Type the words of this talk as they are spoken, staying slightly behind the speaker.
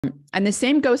And the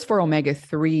same goes for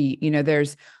omega-3.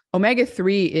 There's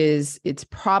omega-3 it's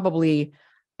probably,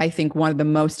 I think, one of the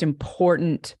most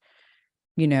important,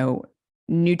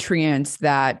 nutrients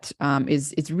that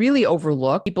is really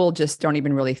overlooked. People just don't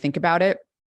even really think about it.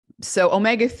 So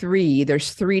omega-3,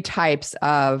 there's three types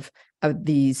of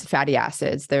these fatty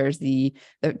acids. There's the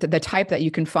type that you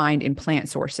can find in plant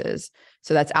sources.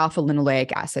 So that's alpha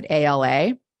linoleic acid,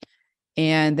 ALA.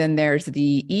 And then there's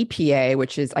the EPA,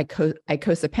 which is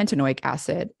eicosapentaenoic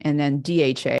acid, and then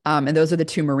DHA. And those are the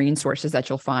two marine sources that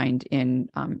you'll find in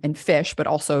fish, but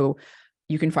also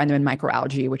you can find them in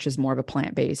microalgae, which is more of a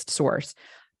plant-based source.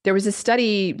 There was a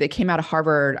study that came out of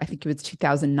Harvard, I think it was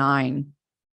 2009,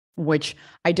 which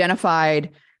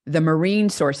identified the marine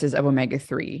sources of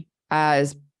omega-3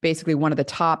 as basically one of the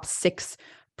top 6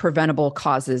 preventable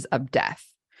causes of death.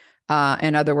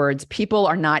 In other words, people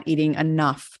are not eating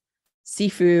enough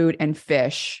seafood and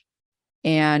fish.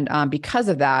 And because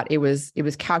of that, it was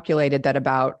calculated that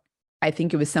about, I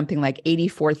think it was something like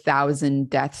 84,000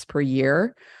 deaths per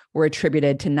year were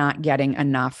attributed to not getting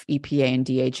enough EPA and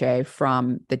DHA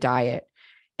from the diet.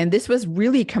 And this was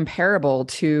really comparable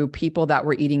to people that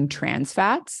were eating trans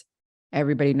fats.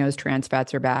 Everybody knows trans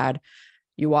fats are bad.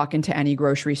 You walk into any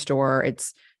grocery store,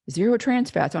 it's 0 trans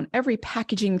fats on every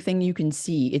packaging thing you can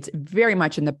see. It's very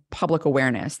much in the public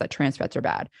awareness that trans fats are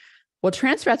bad. Well,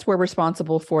 trans fats were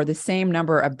responsible for the same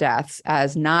number of deaths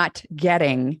as not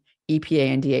getting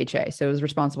EPA and DHA. So it was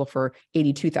responsible for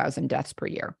 82,000 deaths per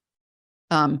year.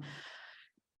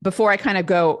 Before I kind of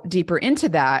go deeper into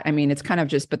that, I mean, it's kind of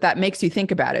just, but that makes you think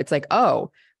about it. It's like,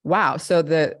 oh, wow. So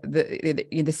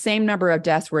the same number of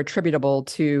deaths were attributable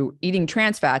to eating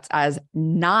trans fats as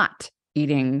not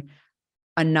eating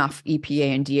enough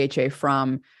EPA and DHA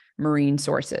from marine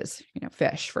sources,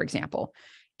 fish, for example.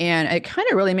 And it kind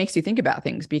of really makes you think about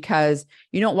things, because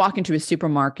you don't walk into a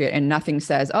supermarket and nothing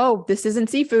says, oh, this isn't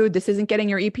seafood, this isn't getting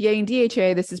your EPA and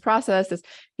DHA, this is processed,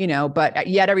 but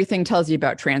yet everything tells you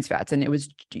about trans fats. And it was,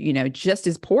 just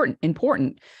as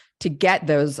important to get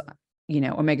those,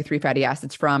 omega-3 fatty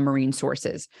acids from marine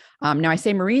sources. Now I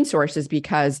say marine sources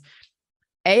because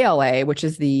ALA, which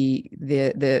is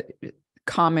the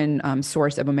common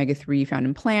source of omega-3 found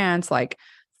in plants like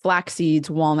flax seeds,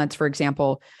 walnuts, for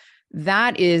example,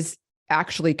 that is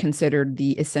actually considered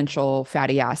the essential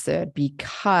fatty acid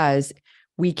because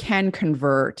we can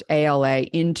convert ALA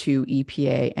into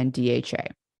EPA and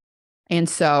DHA. And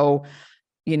so,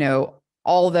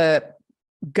 all the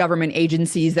government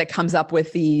agencies that comes up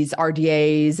with these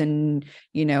RDAs and,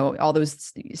 all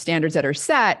those standards that are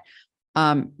set,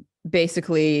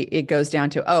 basically it goes down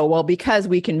to, oh, well, because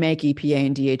we can make EPA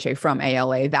and DHA from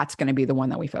ALA, that's going to be the one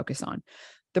that we focus on.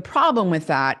 The problem with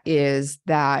that is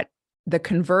that the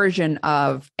conversion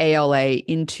of ALA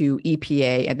into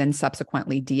EPA and then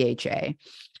subsequently DHA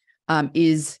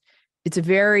it's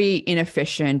very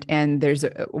inefficient, and there's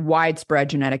a widespread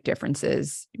genetic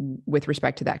differences with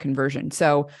respect to that conversion.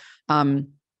 So some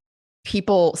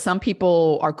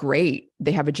people are great.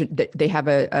 They have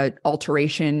a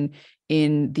alteration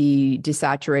in the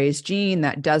desaturase gene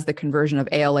that does the conversion of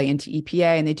ALA into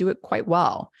EPA, and they do it quite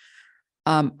well.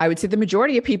 I would say the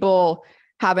majority of people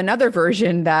have another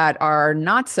version that are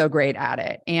not so great at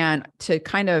it. And to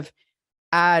kind of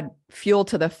add fuel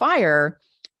to the fire,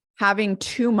 having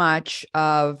too much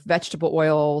of vegetable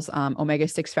oils,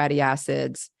 omega-6 fatty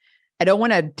acids, I don't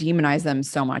want to demonize them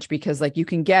so much, because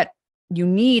you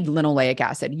need linoleic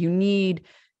acid, you need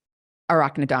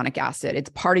arachidonic acid.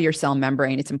 It's part of your cell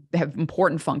membrane. It's have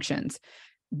important functions.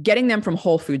 Getting them from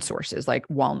whole food sources like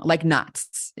walnut, like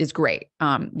nuts is great.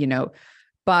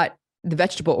 But the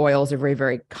vegetable oils are very,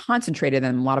 very concentrated,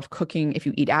 and a lot of cooking. If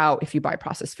you eat out, if you buy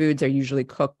processed foods, they're usually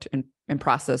cooked and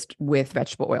processed with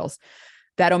vegetable oils.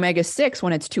 That omega-6,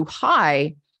 when it's too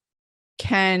high,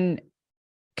 can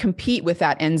compete with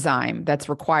that enzyme that's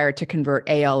required to convert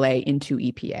ALA into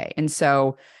EPA. And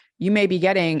so you may be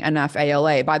getting enough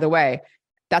ALA. By the way,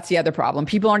 that's the other problem.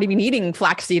 People aren't even eating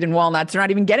flaxseed and walnuts. They're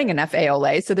not even getting enough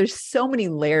ALA. So there's so many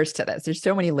layers to this. There's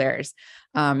so many layers.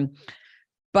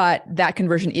 But that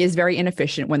conversion is very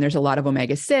inefficient when there's a lot of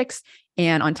omega-6.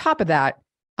 And on top of that,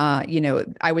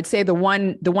 I would say the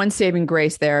one saving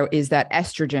grace there is that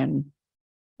estrogen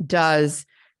does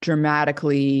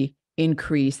dramatically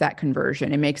increase that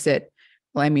conversion. It makes it,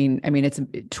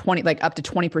 it's 20, up to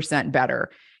 20% better.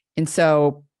 And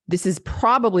so this is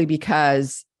probably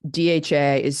because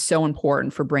DHA is so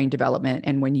important for brain development.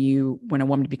 And when a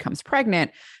woman becomes pregnant,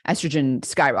 estrogen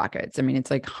skyrockets.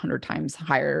 It's like 100 times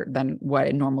higher than what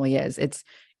it normally is. It's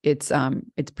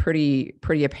pretty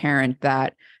apparent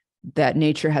that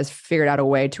nature has figured out a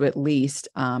way to at least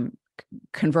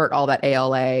convert all that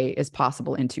ALA as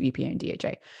possible into EPA and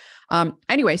DHA.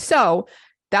 Anyway, so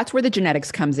that's where the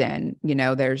genetics comes in.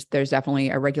 There's definitely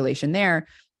a regulation there.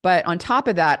 But on top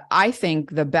of that, I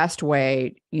think the best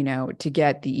way, to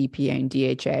get the EPA and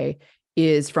DHA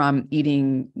is from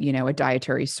eating, a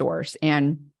dietary source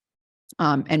and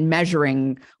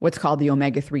measuring what's called the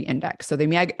omega-3 index. So the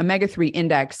omega-3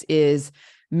 index is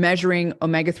measuring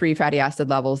omega-3 fatty acid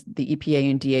levels, the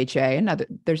EPA and DHA, and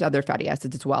there's other fatty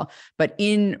acids as well, but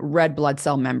in red blood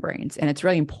cell membranes. And it's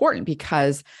really important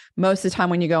because most of the time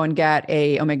when you go and get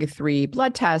a omega-3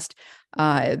 blood test,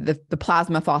 the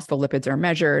plasma phospholipids are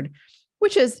measured,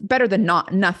 which is better than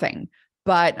nothing.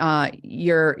 But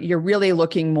you're really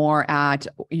looking more at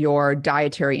your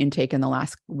dietary intake in the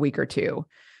last week or two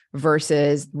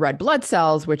versus red blood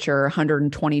cells, which are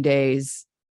 120 days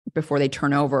before they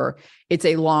turn over. It's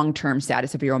a long-term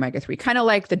status of your omega-3, kind of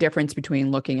like the difference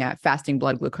between looking at fasting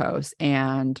blood glucose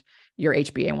and your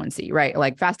HbA1c, right?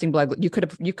 Like fasting blood, you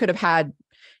could have had,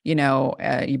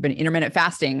 you've been intermittent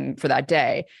fasting for that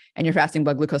day and your fasting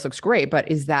blood glucose looks great,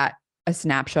 but is that a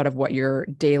snapshot of what your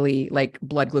daily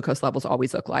blood glucose levels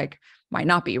always look like? Might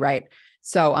not be, right?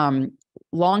 So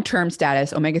long-term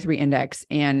status, omega-3 index,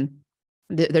 and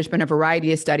there's been a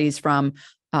variety of studies from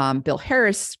Bill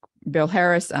Harris,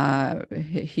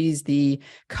 he's the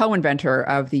co-inventor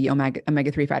of the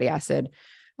omega-3 fatty acid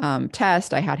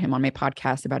test. I had him on my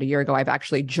podcast about a year ago. I've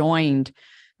actually joined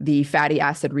the Fatty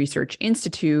Acid Research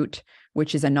Institute,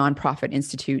 which is a nonprofit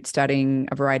institute studying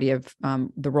a variety of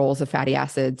the roles of fatty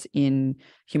acids in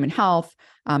human health.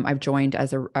 I've joined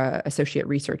as an associate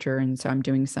researcher, and so I'm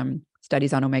doing some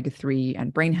studies on omega-3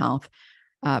 and brain health.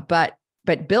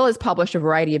 But Bill has published a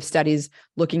variety of studies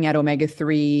looking at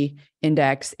omega-3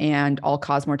 index and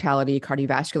all-cause mortality,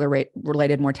 cardiovascular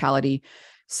related mortality.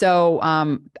 So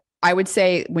I would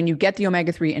say when you get the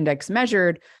omega-3 index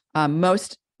measured,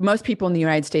 most people in the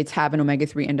United States have an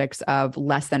omega-3 index of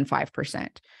less than 5%.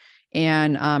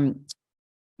 And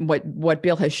what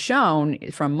Bill has shown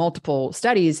from multiple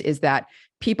studies is that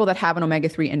people that have an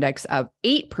omega-3 index of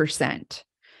 8%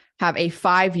 have a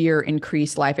 5-year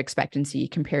increased life expectancy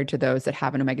compared to those that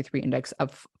have an omega-3 index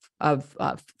of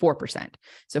 4%.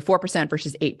 So 4%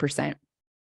 versus 8%.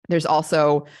 There's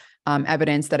also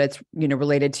evidence that it's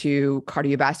related to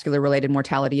cardiovascular related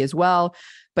mortality as well.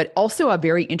 But also a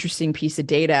very interesting piece of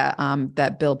data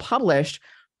that Bill published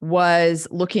was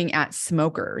looking at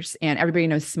smokers, and everybody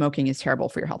knows smoking is terrible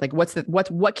for your health. Like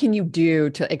what can you do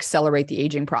to accelerate the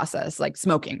aging process? Like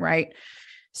smoking, right?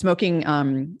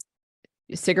 Smoking,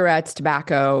 cigarettes,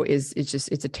 tobacco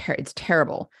it's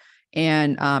terrible.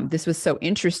 And this was so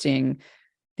interesting.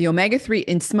 The omega-3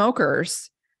 in smokers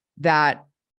that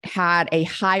had a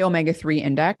high omega-3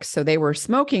 index, so they were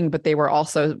smoking, but they were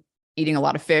also eating a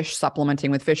lot of fish,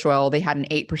 supplementing with fish oil. They had an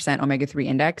 8% omega-3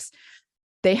 index.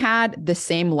 They had the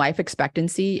same life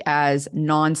expectancy as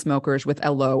non-smokers with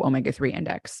a low omega-3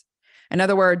 index. In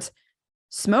other words,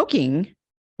 smoking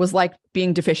was like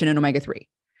being deficient in omega-3.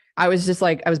 I was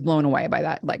blown away by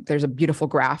that. Like there's a beautiful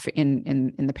graph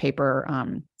in the paper. I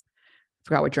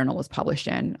forgot what journal it was published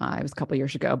in. It was a couple of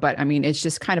years ago, but I mean, it's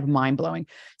just kind of mind blowing.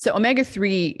 So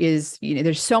omega-3 is,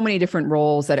 there's so many different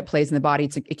roles that it plays in the body.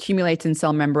 It accumulates in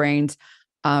cell membranes,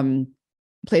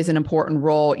 plays an important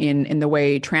role in the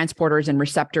way transporters and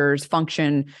receptors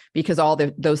function because all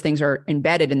those things are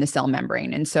embedded in the cell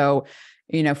membrane. And so,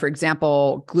 for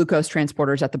example, glucose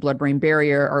transporters at the blood-brain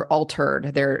barrier are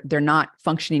altered. They're not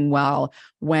functioning well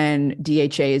when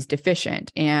DHA is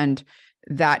deficient. And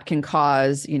that can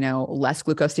cause, less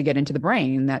glucose to get into the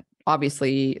brain. That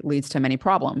obviously leads to many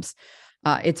problems.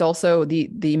 It's also the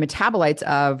metabolites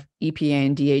of EPA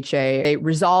and DHA. They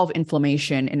resolve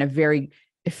inflammation in a very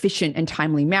efficient and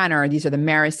timely manner. These are the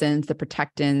myrisins, the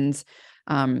protectins,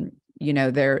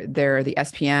 they're the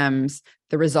SPMs,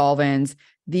 the resolvins.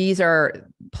 These are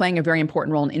playing a very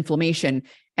important role in inflammation.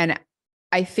 And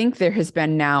I think there has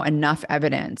been now enough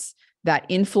evidence that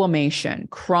inflammation,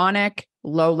 chronic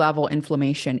low-level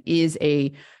inflammation, is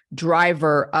a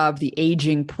driver of the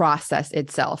aging process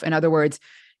itself. In other words,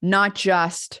 not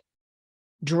just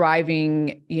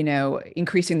driving,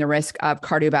 increasing the risk of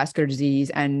cardiovascular disease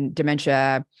and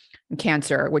dementia and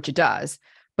cancer, which it does,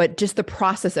 but just the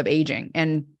process of aging.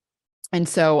 And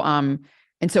so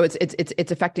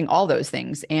it's affecting all those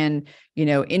things. And,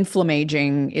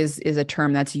 inflammaging is a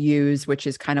term that's used, which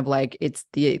is kind of like it's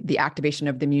the activation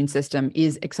of the immune system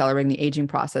is accelerating the aging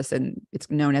process. And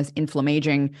it's known as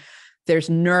inflammaging. There's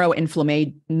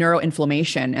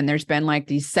neuroinflammation. And there's been like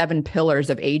these 7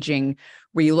 pillars of aging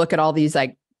where you look at all these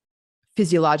like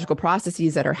physiological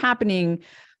processes that are happening.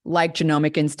 like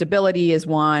genomic instability is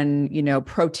one,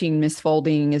 protein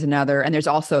misfolding is another. And there's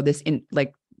also this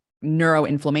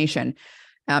neuroinflammation.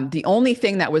 The only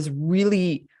thing that was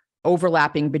really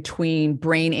overlapping between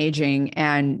brain aging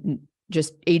and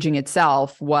just aging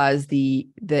itself was the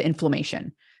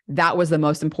inflammation. That was the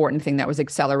most important thing that was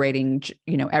accelerating,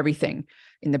 everything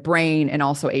in the brain and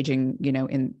also aging,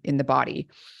 in the body.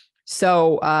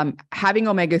 So having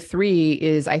omega-3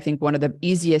 is, I think, one of the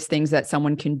easiest things that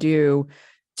someone can do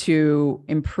to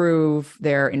improve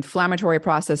their inflammatory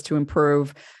process, to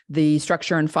improve the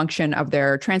structure and function of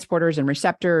their transporters and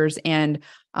receptors. And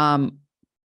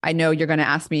I know you're going to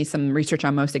ask me some research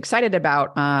I'm most excited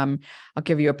about. I'll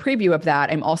give you a preview of that.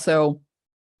 I'm also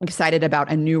excited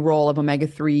about a new role of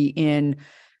omega-3 in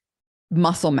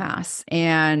muscle mass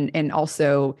and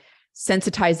also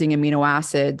sensitizing amino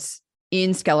acids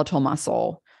in skeletal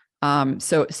muscle.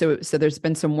 So there's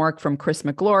been some work from Chris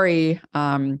McGlory,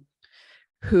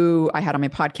 who I had on my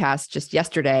podcast just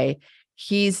yesterday.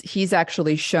 He's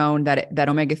actually shown that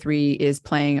omega-3 is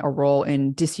playing a role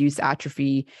in disuse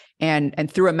atrophy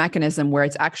and through a mechanism where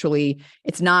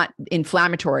it's not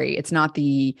inflammatory. It's not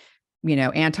the,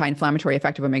 anti-inflammatory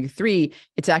effect of omega-3.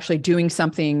 It's actually doing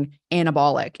something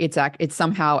anabolic. It's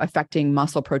somehow affecting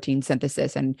muscle protein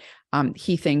synthesis. And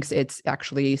he thinks it's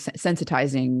actually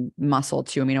sensitizing muscle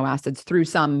to amino acids through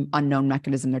some unknown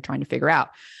mechanism they're trying to figure out.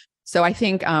 So I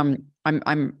think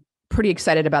I'm pretty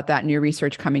excited about that new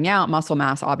research coming out. Muscle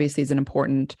mass obviously is an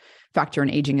important factor in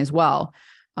aging as well.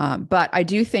 But I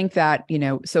do think that,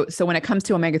 so when it comes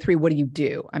to omega-3, what do you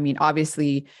do? I mean,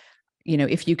 obviously,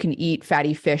 if you can eat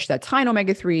fatty fish that's high in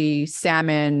omega-3,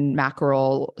 salmon,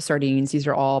 mackerel, sardines, these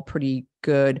are all pretty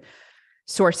good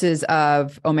sources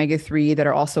of omega-3 that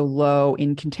are also low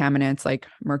in contaminants like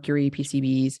mercury,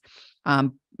 PCBs.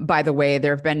 By the way,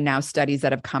 there have been now studies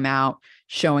that have come out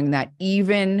showing that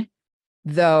even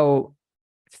though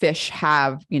fish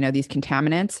have, these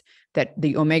contaminants, that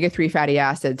the omega-3 fatty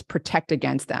acids protect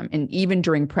against them, and even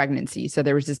during pregnancy. So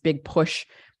there was this big push,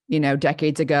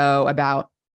 decades ago about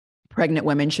pregnant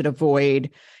women should avoid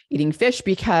eating fish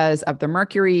because of the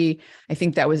mercury. I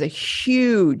think that was a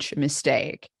huge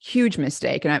mistake.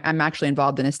 And I'm actually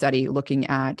involved in a study looking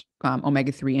at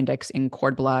omega-3 index in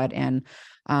cord blood and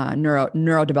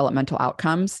neurodevelopmental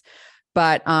outcomes.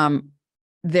 But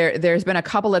there's been a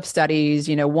couple of studies,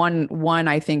 one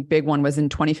I think big one was in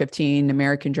 2015,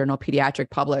 American Journal of Pediatric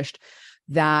published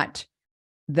that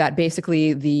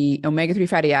basically the omega-3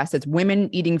 fatty acids,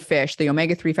 women eating fish, the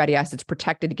omega-3 fatty acids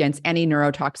protected against any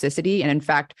neurotoxicity. And in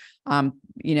fact,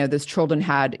 those children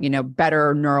had,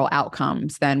 better neural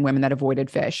outcomes than women that avoided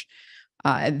fish.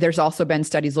 There's also been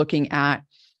studies looking at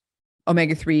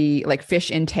omega-3, like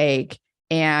fish intake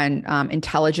and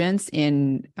intelligence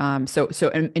in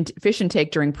fish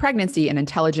intake during pregnancy and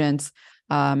intelligence,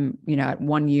 at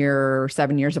 1 year or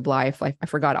 7 years of life. I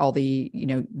forgot all the,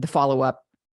 the follow-up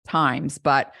times,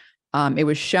 but it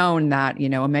was shown that,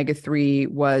 omega-3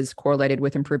 was correlated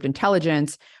with improved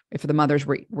intelligence if the mothers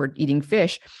were eating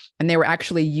fish, and they were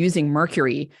actually using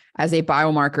mercury as a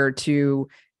biomarker to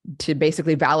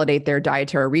basically validate their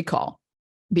dietary recall,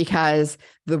 because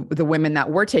the women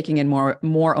that were taking in more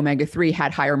omega-3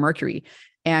 had higher mercury.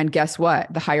 And guess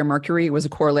what? The higher mercury was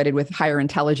correlated with higher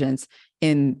intelligence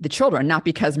in the children, not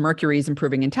because mercury is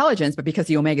improving intelligence, but because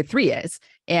the omega-3 is.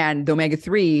 And the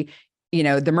omega-3,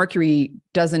 the mercury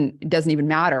doesn't even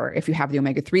matter if you have the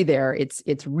omega-3 there.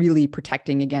 It's really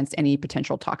protecting against any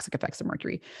potential toxic effects of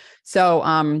mercury. So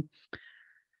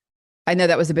I know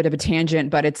that was a bit of a tangent,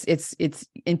 but it's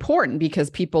important because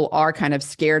people are kind of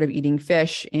scared of eating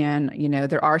fish. And,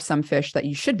 there are some fish that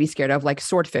you should be scared of, like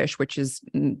swordfish, which is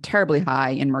terribly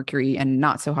high in mercury and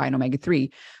not so high in omega-3.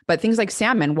 But things like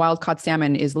salmon, wild caught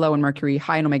salmon is low in mercury,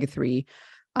 high in omega-3.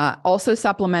 Also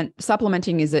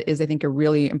supplementing is I think a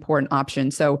really important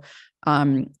option. So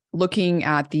looking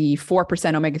at the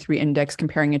 4% omega-3 index,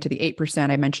 comparing it to the 8%,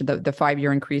 I mentioned the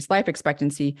 5-year increased life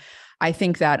expectancy. I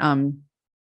think that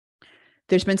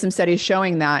there's been some studies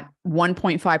showing that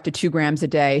 1.5 to 2 grams a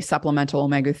day supplemental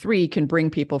omega-3 can bring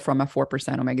people from a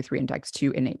 4% omega-3 index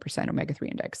to an 8%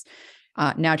 omega-3 index.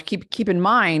 Now, to keep in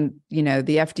mind, the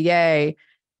FDA,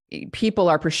 people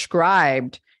are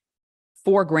prescribed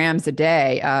 4 grams a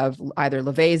day of either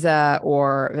Leveza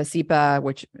or Vasipa,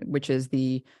 which is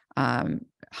the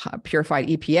purified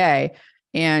EPA,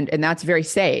 and that's very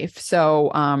safe. So,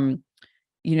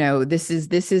 this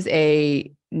is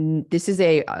a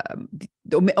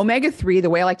the omega-3. The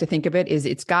way I like to think of it is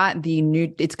it's got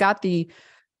the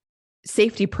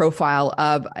safety profile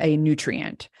of a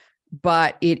nutrient,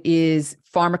 but it is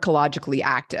pharmacologically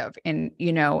active, and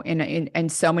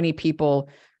and so many people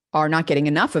are not getting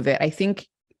enough of it. I think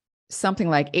something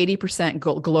like 80%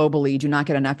 globally do not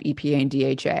get enough EPA and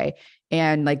DHA,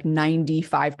 and like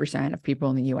 95% of people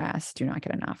in the US do not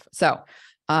get enough. So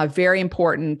very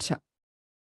important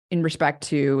in respect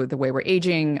to the way we're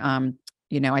aging.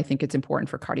 I think it's important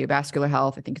for cardiovascular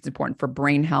health. I think it's important for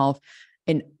brain health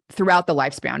and throughout the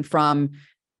lifespan, from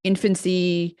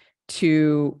infancy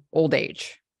to old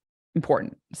age.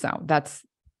 Important. So that's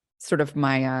sort of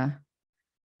my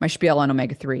spiel on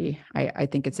omega-3. I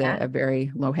think it's a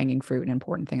very low-hanging fruit and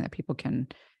important thing that people can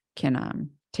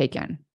take in.